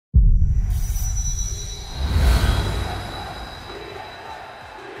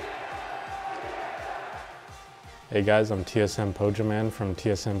Hey guys, I'm TSM Pojoman from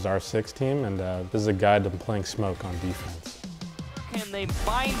TSM's R6 team, and this is a guide to playing smoke on defense. Can they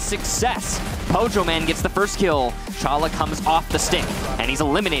find success? Pojoman gets the first kill. Chala comes off the stick, and he's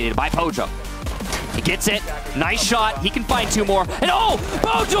eliminated by Pojo. He gets it. Nice shot. He can find two more. And oh,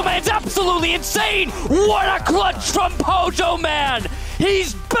 Pojoman's absolutely insane! What a clutch from Pojoman!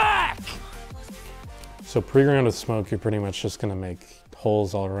 He's back! So pre-round with smoke, you're pretty much just going to make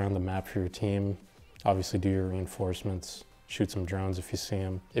holes all around the map for your team. Obviously do your reinforcements, shoot some drones if you see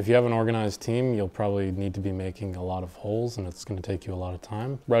them. If you have an organized team, you'll probably need to be making a lot of holes, and it's going to take you a lot of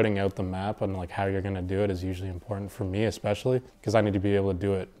time. Routing out the map and like how you're going to do it is usually important for me, especially because I need to be able to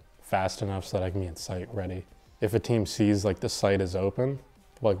do it fast enough so that I can be in sight ready. If a team sees like the site is open,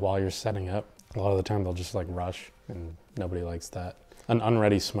 like while you're setting up, a lot of the time they'll just like rush, and nobody likes that. An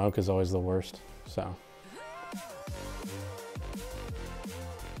unready smoke is always the worst, so.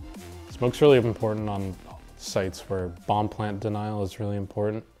 Smoke's really important on sites where bomb plant denial is really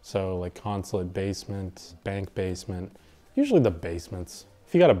important. So like consulate basement, bank basement, usually the basements.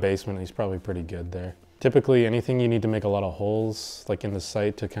 If you got a basement, he's probably pretty good there. Typically anything you need to make a lot of holes like in the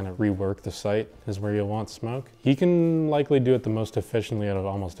site to kind of rework the site is where you'll want smoke. He can likely do it the most efficiently out of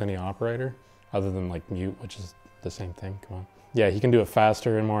almost any operator, other than like mute, which is the same thing, come on. Yeah, he can do it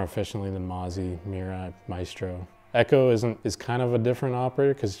faster and more efficiently than Mozzie, Mira, Maestro. Echo is kind of a different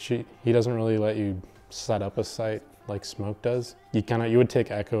operator because he doesn't really let you set up a site like Smoke does. You would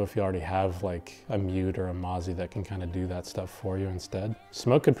take Echo if you already have like a mute or a Mozzie that can kind of do that stuff for you instead.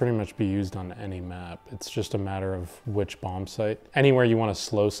 Smoke could pretty much be used on any map. It's just a matter of which bomb site. Anywhere you want to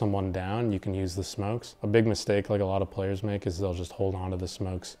slow someone down, you can use the smokes. A big mistake like a lot of players make is they'll just hold on to the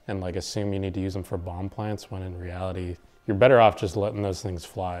smokes and like assume you need to use them for bomb plants, when in reality, you're better off just letting those things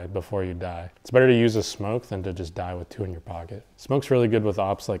fly before you die. It's better to use a smoke than to just die with two in your pocket. Smoke's really good with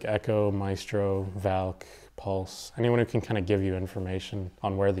ops like Echo, Maestro, Valk, Pulse, anyone who can kind of give you information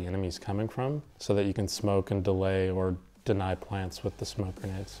on where the enemy's coming from so that you can smoke and delay or deny plants with the smoke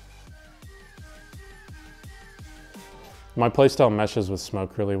grenades. My playstyle meshes with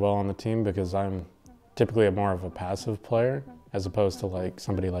smoke really well on the team because I'm typically more of a passive player as opposed to like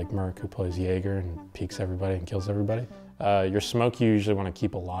somebody like Merc who plays Jaeger and peeks everybody and kills everybody. Your smoke you usually want to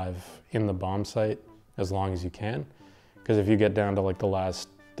keep alive in the bomb site as long as you can, because if you get down to like the last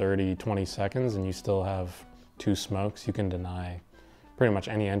 30, 20 seconds and you still have two smokes, you can deny pretty much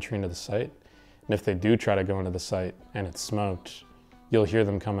any entry into the site. And if they do try to go into the site and it's smoked, you'll hear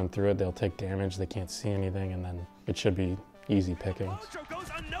them coming through it, they'll take damage, they can't see anything, and then it should be easy pickings. Mojo goes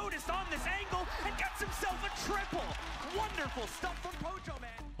unnoticed on this angle and gets himself a triple. Wonderful stuff from Pojoman.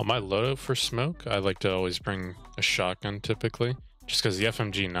 On my loadout for smoke, I like to always bring a shotgun typically, just because the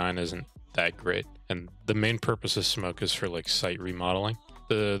FMG9 isn't that great. And the main purpose of smoke is for like site remodeling.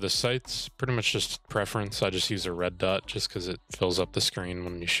 The site's pretty much just preference. I just use a red dot just because it fills up the screen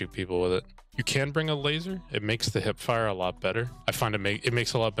when you shoot people with it. You can bring a laser. It makes the hip fire a lot better. I find it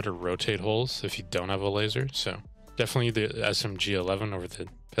makes a lot better rotate holes if you don't have a laser. So definitely the SMG11 over the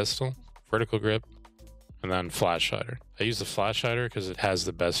pistol, vertical grip, and then flash hider. I use the flash hider because it has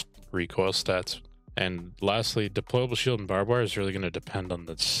the best recoil stats. And lastly, deployable shield and barbed wire is really going to depend on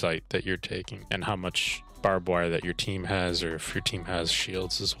the site that you're taking and how much barbed wire that your team has, or if your team has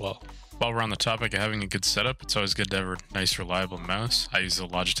shields as well. While we're on the topic of having a good setup, it's always good to have a nice reliable mouse. I use the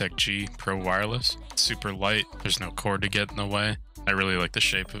Logitech G Pro Wireless. It's super light, there's no cord to get in the way. I really like the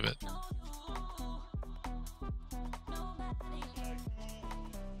shape of it.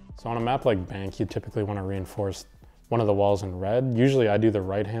 So on a map like Bank, you typically want to reinforce one of the walls in red. Usually I do the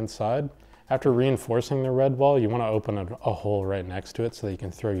right-hand side. After reinforcing the red wall, you want to open a hole right next to it so that you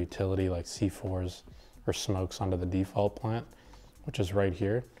can throw utility like C4s or smokes onto the default plant, which is right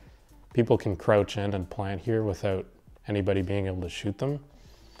here. People can crouch in and plant here without anybody being able to shoot them.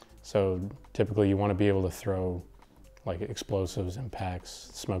 So typically you want to be able to throw like explosives, impacts,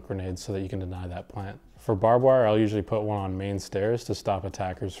 smoke grenades so that you can deny that plant. For barbed wire, I'll usually put one on main stairs to stop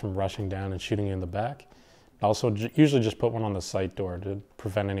attackers from rushing down and shooting you in the back. Also, usually just put one on the site door to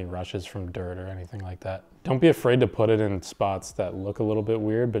prevent any rushes from dirt or anything like that. Don't be afraid to put it in spots that look a little bit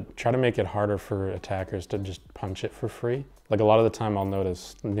weird, but try to make it harder for attackers to just punch it for free. Like a lot of the time I'll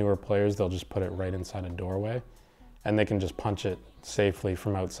notice newer players, they'll just put it right inside a doorway and they can just punch it safely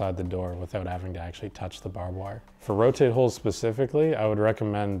from outside the door without having to actually touch the barbed wire. For rotate holes specifically, I would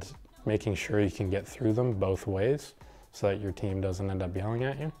recommend making sure you can get through them both ways so that your team doesn't end up yelling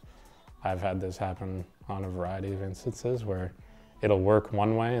at you. I've had this happen on a variety of instances where it'll work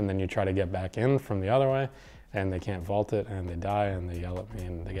one way and then you try to get back in from the other way and they can't vault it and they die and they yell at me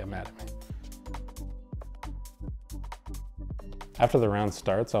and they get mad at me. After the round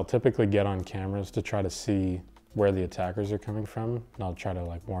starts, I'll typically get on cameras to try to see where the attackers are coming from, and I'll try to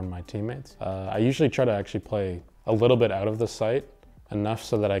like warn my teammates. I usually try to actually play a little bit out of the site, enough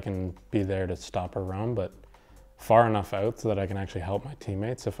so that I can be there to stop a roam, but far enough out so that I can actually help my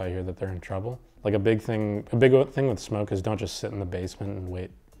teammates if I hear that they're in trouble. Like a big thing with smoke is don't just sit in the basement and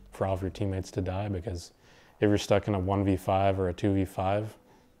wait for all of your teammates to die, because if you're stuck in a 1v5 or a 2v5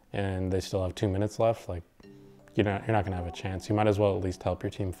 and they still have 2 minutes left, like you're not gonna have a chance. You might as well at least help your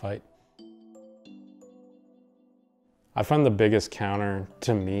team fight. I find the biggest counter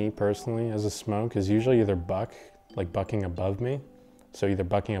to me personally as a smoke is usually either bucking above me. So either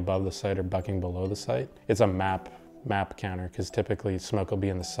bucking above the site or bucking below the site. It's a map counter, because typically smoke will be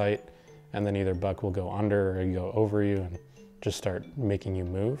in the site and then either buck will go under or go over you and just start making you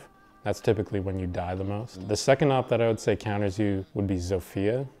move. That's typically when you die the most. The second op that I would say counters you would be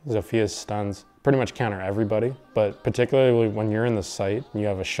Zofia. Zofia's stuns pretty much counter everybody, but particularly when you're in the site and you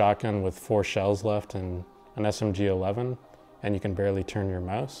have a shotgun with 4 shells left and an SMG-11 and you can barely turn your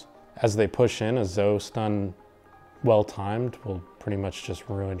mouse. As they push in, a Zo stun well-timed will pretty much just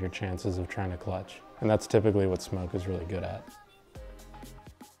ruin your chances of trying to clutch. And that's typically what smoke is really good at.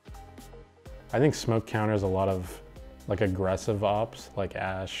 I think smoke counters a lot of like aggressive ops, like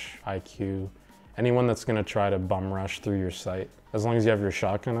Ash, IQ, anyone that's gonna try to bum rush through your site. As long as you have your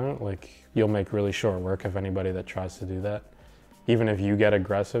shotgun out, like you'll make really short work of anybody that tries to do that. Even if you get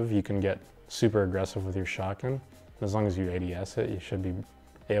aggressive, you can get super aggressive with your shotgun. As long as you ADS it, you should be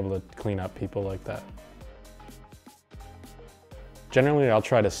able to clean up people like that. Generally, I'll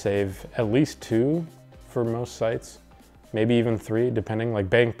try to save at least 2 for most sites, maybe even 3, depending. Like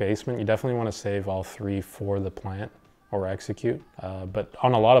bank basement, you definitely want to save all 3 for the plant or execute. But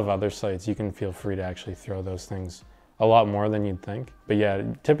on a lot of other sites, you can feel free to actually throw those things a lot more than you'd think. But yeah,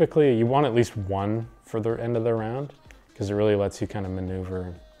 typically you want at least 1 for the end of the round, because it really lets you kind of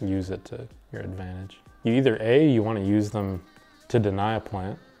maneuver and use it to your advantage. You either A, you want to use them to deny a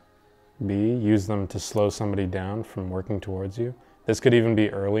plant, B, use them to slow somebody down from working towards you. This could even be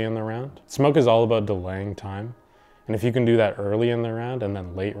early in the round. Smoke is all about delaying time. And if you can do that early in the round and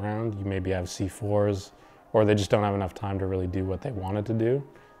then late round, you maybe have C4s or they just don't have enough time to really do what they wanted to do.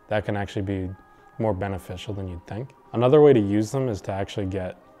 That can actually be more beneficial than you'd think. Another way to use them is to actually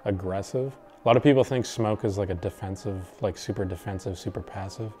get aggressive. A lot of people think smoke is like a defensive, like super defensive, super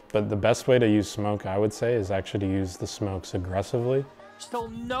passive. But the best way to use smoke, I would say, is actually to use the smokes aggressively. Still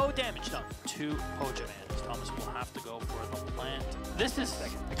no damage done to Pojoman. Thomas will have to go for the plant. This is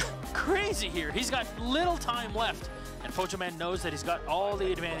crazy here. He's got little time left, and Pojoman knows that he's got all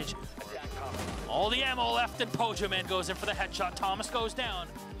the advantage. All the ammo left, and Pojoman goes in for the headshot. Thomas goes down.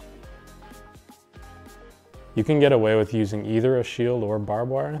 You can get away with using either a shield or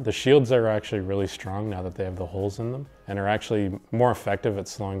barbed wire. The shields are actually really strong now that they have the holes in them, and are actually more effective at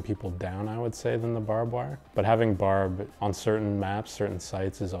slowing people down, I would say, than the barbed wire. But having barb on certain maps, certain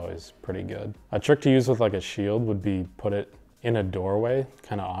sites is always pretty good. A trick to use with like a shield would be put it in a doorway,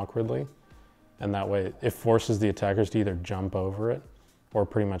 kind of awkwardly, and that way it forces the attackers to either jump over it or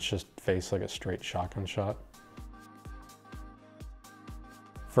pretty much just face like a straight shotgun shot.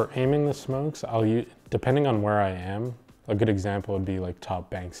 For aiming the smokes, I'll use, depending on where I am, a good example would be like top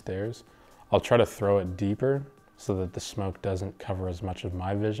bank stairs. I'll try to throw it deeper so that the smoke doesn't cover as much of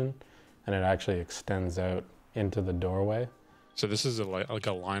my vision and it actually extends out into the doorway. So this is like a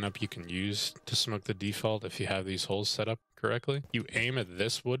lineup you can use to smoke the default if you have these holes set up correctly. You aim at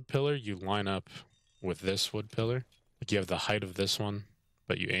this wood pillar, you line up with this wood pillar. Like you have the height of this one,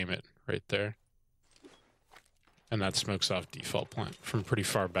 but you aim it right there. And that smokes off default plant from pretty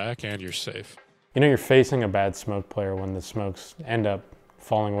far back, and you're safe. You know, you're facing a bad smoke player when the smokes end up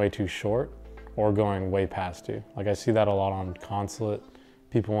falling way too short or going way past you. Like I see that a lot on Consulate.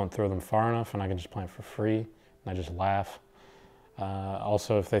 People won't throw them far enough and I can just plant for free and I just laugh.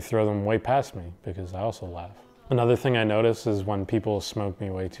 Also, if they throw them way past me, because I also laugh. Another thing I notice is when people smoke me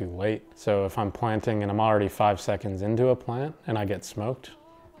way too late. So if I'm planting and I'm already 5 seconds into a plant and I get smoked,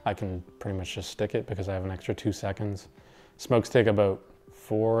 I can pretty much just stick it because I have an extra 2 seconds. Smokes take about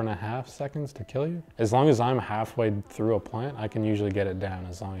 4.5 seconds to kill you. As long as I'm halfway through a plant, I can usually get it down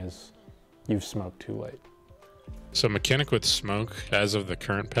as long as you've smoked too late. So mechanic with smoke, as of the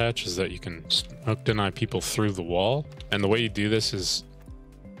current patch, is that you can smoke deny people through the wall. And the way you do this is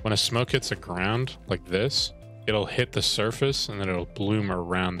when a smoke hits the ground like this, it'll hit the surface and then it'll bloom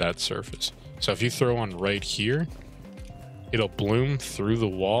around that surface. So if you throw one right here, it'll bloom through the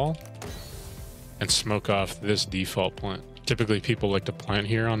wall and smoke off this default plant. Typically people like to plant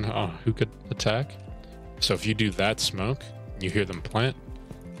here on who could attack. So if you do that smoke, you hear them plant,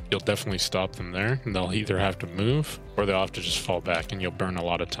 you'll definitely stop them there, and they'll either have to move or they'll have to just fall back, and you'll burn a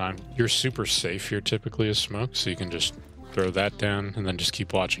lot of time. You're super safe here typically as smoke, so you can just throw that down and then just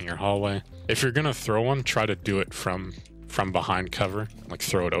keep watching your hallway. If you're gonna throw one, try to do it from behind cover, like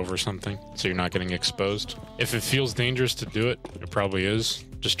throw it over something so you're not getting exposed. If it feels dangerous to do it, it probably is.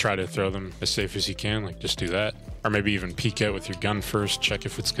 Just try to throw them as safe as you can, like just do that. Or maybe even peek out with your gun first, check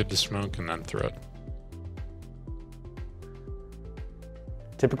if it's good to smoke, and then throw it.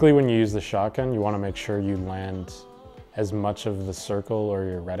 Typically when you use the shotgun, you want to make sure you land as much of the circle or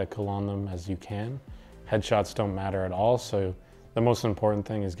your reticle on them as you can. Headshots don't matter at all, so the most important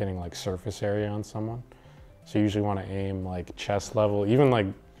thing is getting like surface area on someone. So you usually want to aim like chest level,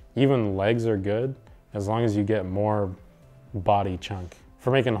 even legs are good, as long as you get more body chunk.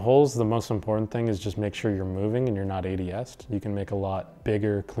 For making holes, the most important thing is just make sure you're moving and you're not ADS'd. You can make a lot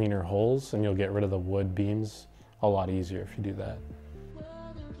bigger, cleaner holes, and you'll get rid of the wood beams a lot easier if you do that.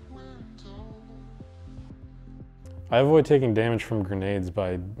 I avoid taking damage from grenades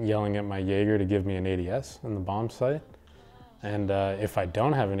by yelling at my Jaeger to give me an ADS in the bomb site. And if I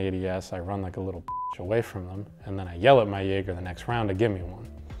don't have an ADS, I run like a little away from them, and then I yell at my Jaeger the next round to give me one.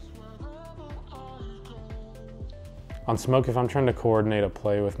 On smoke, if I'm trying to coordinate a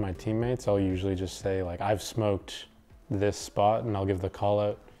play with my teammates, I'll usually just say like, I've smoked this spot, and I'll give the call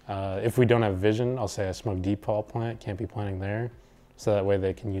out. If we don't have vision, I'll say I smoked deep wall plant, can't be planting there. So that way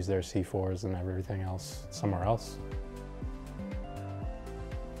they can use their C4s and everything else somewhere else.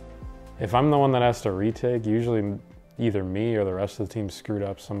 If I'm the one that has to retake, usually either me or the rest of the team screwed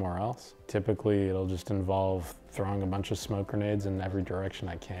up somewhere else. Typically, it'll just involve throwing a bunch of smoke grenades in every direction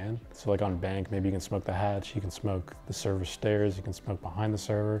I can. So like on bank, maybe you can smoke the hatch, you can smoke the server stairs, you can smoke behind the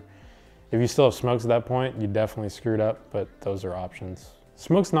server. If you still have smokes at that point, you definitely screwed up, but those are options.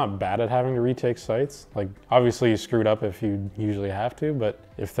 Smoke's not bad at having to retake sites. Like obviously you screwed up if you usually have to, but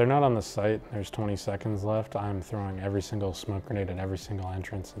if they're not on the site, there's 20 seconds left, I'm throwing every single smoke grenade at every single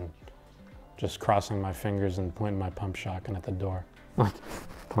entrance and just crossing my fingers and pointing my pump shotgun at the door.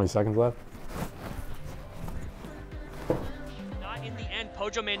 20 seconds left. Not in the end.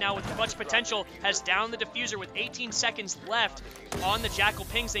 Pojoman now with clutch potential has downed the diffuser with 18 seconds left on the Jackal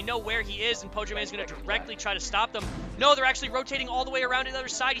pings. They know where he is, and Pojoman is going to directly try to stop them. No, they're actually rotating all the way around to the other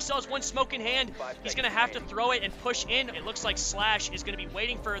side. He still has one smoke in hand. He's going to have to throw it and push in. It looks like Slash is going to be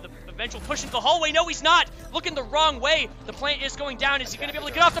waiting for the eventual push into the hallway. No, he's not. Looking the wrong way. The plant is going down. Is he going to be able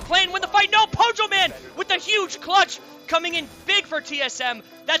to get off the plant and win the fight? No, Pojoman with the huge clutch coming in big for TSM.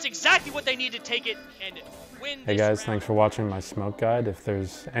 That's exactly what they need to take it and win. Hey guys, thanks for watching my smoke guide. If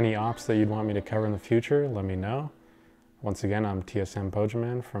there's any ops that you'd want me to cover in the future, let me know. Once again, I'm TSM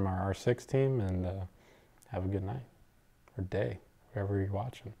Pojoman from our R6 team, and have a good night or day, wherever you're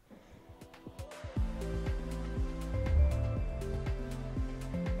watching.